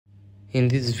In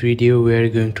this video we are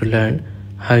going to learn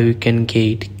how you can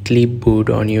get clipboard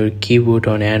on your keyboard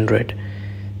on Android.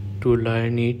 To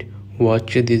learn it,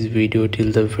 watch this video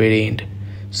till the very end.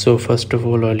 So first of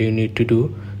all you need to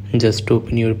do, just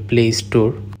open your Play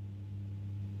Store.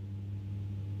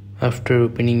 After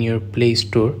opening your Play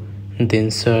Store,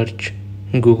 then search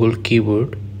Google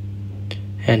Keyboard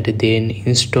and then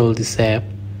install this app.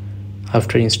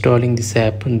 After installing this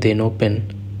app, then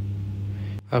open.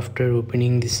 After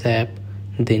opening this app,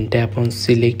 then tap on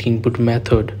select input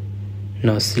method.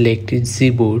 Now select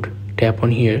Gboard, tap on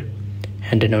here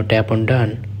and now tap on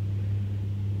done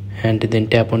and then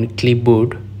tap on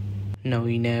clipboard. Now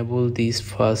enable these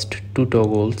first two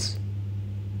toggles.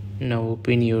 Now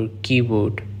open your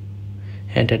keyboard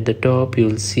and at the top you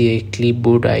will see a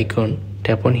clipboard icon.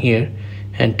 Tap on here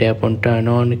and tap on turn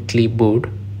on clipboard,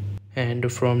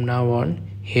 and from now on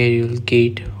here you will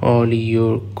get all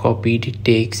your copied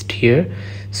text here.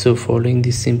 So following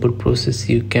this simple process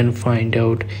you can find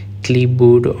out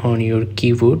clipboard on your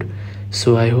keyboard.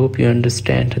 So I hope you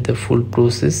understand the full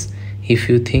process. If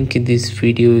you think this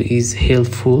video is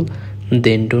helpful,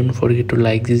 then don't forget to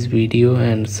like this video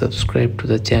and subscribe to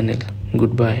the channel.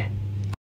 Goodbye.